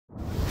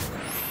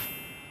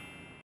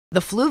The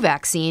flu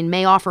vaccine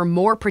may offer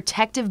more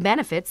protective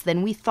benefits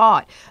than we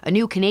thought. A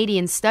new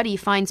Canadian study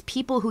finds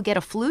people who get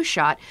a flu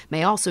shot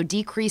may also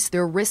decrease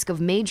their risk of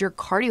major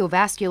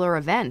cardiovascular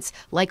events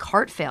like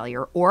heart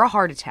failure or a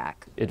heart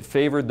attack. It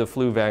favored the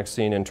flu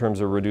vaccine in terms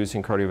of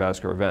reducing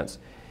cardiovascular events.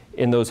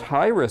 In those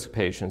high-risk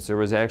patients, there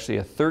was actually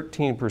a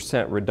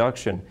 13%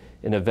 reduction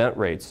in event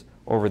rates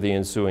over the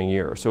ensuing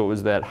year. So it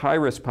was that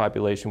high-risk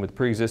population with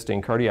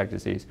pre-existing cardiac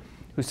disease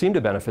who seemed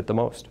to benefit the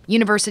most.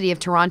 University of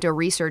Toronto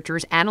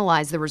researchers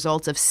analyzed the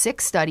results of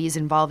 6 studies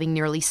involving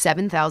nearly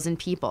 7,000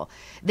 people.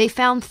 They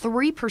found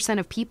 3%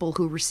 of people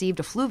who received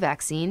a flu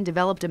vaccine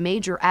developed a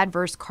major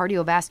adverse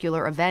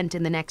cardiovascular event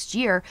in the next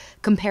year,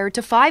 compared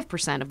to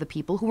 5% of the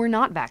people who were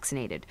not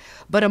vaccinated.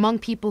 But among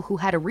people who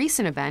had a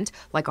recent event,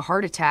 like a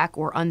heart attack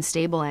or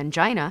unstable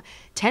angina,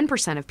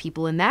 10% of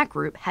people in that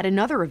group had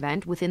another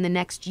event within the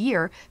next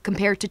year,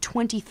 compared to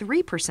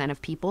 23%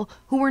 of people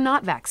who were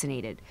not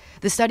vaccinated.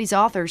 The study's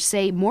authors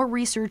say more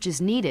research is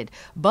needed,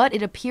 but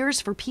it appears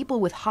for people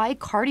with high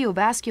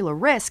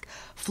cardiovascular risk,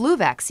 flu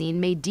vaccine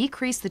may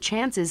decrease the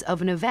chances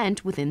of an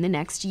event within the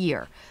next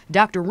year.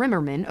 Dr.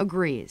 Rimmerman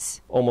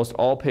agrees. Almost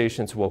all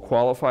patients will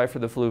qualify for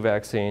the flu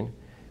vaccine.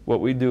 What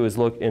we do is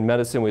in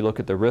medicine, we look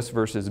at the risk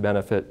versus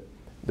benefit.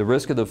 The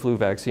risk of the flu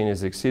vaccine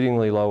is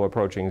exceedingly low,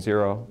 approaching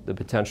zero. The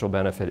potential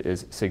benefit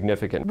is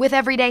significant. With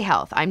Everyday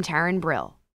Health, I'm Taryn Brill.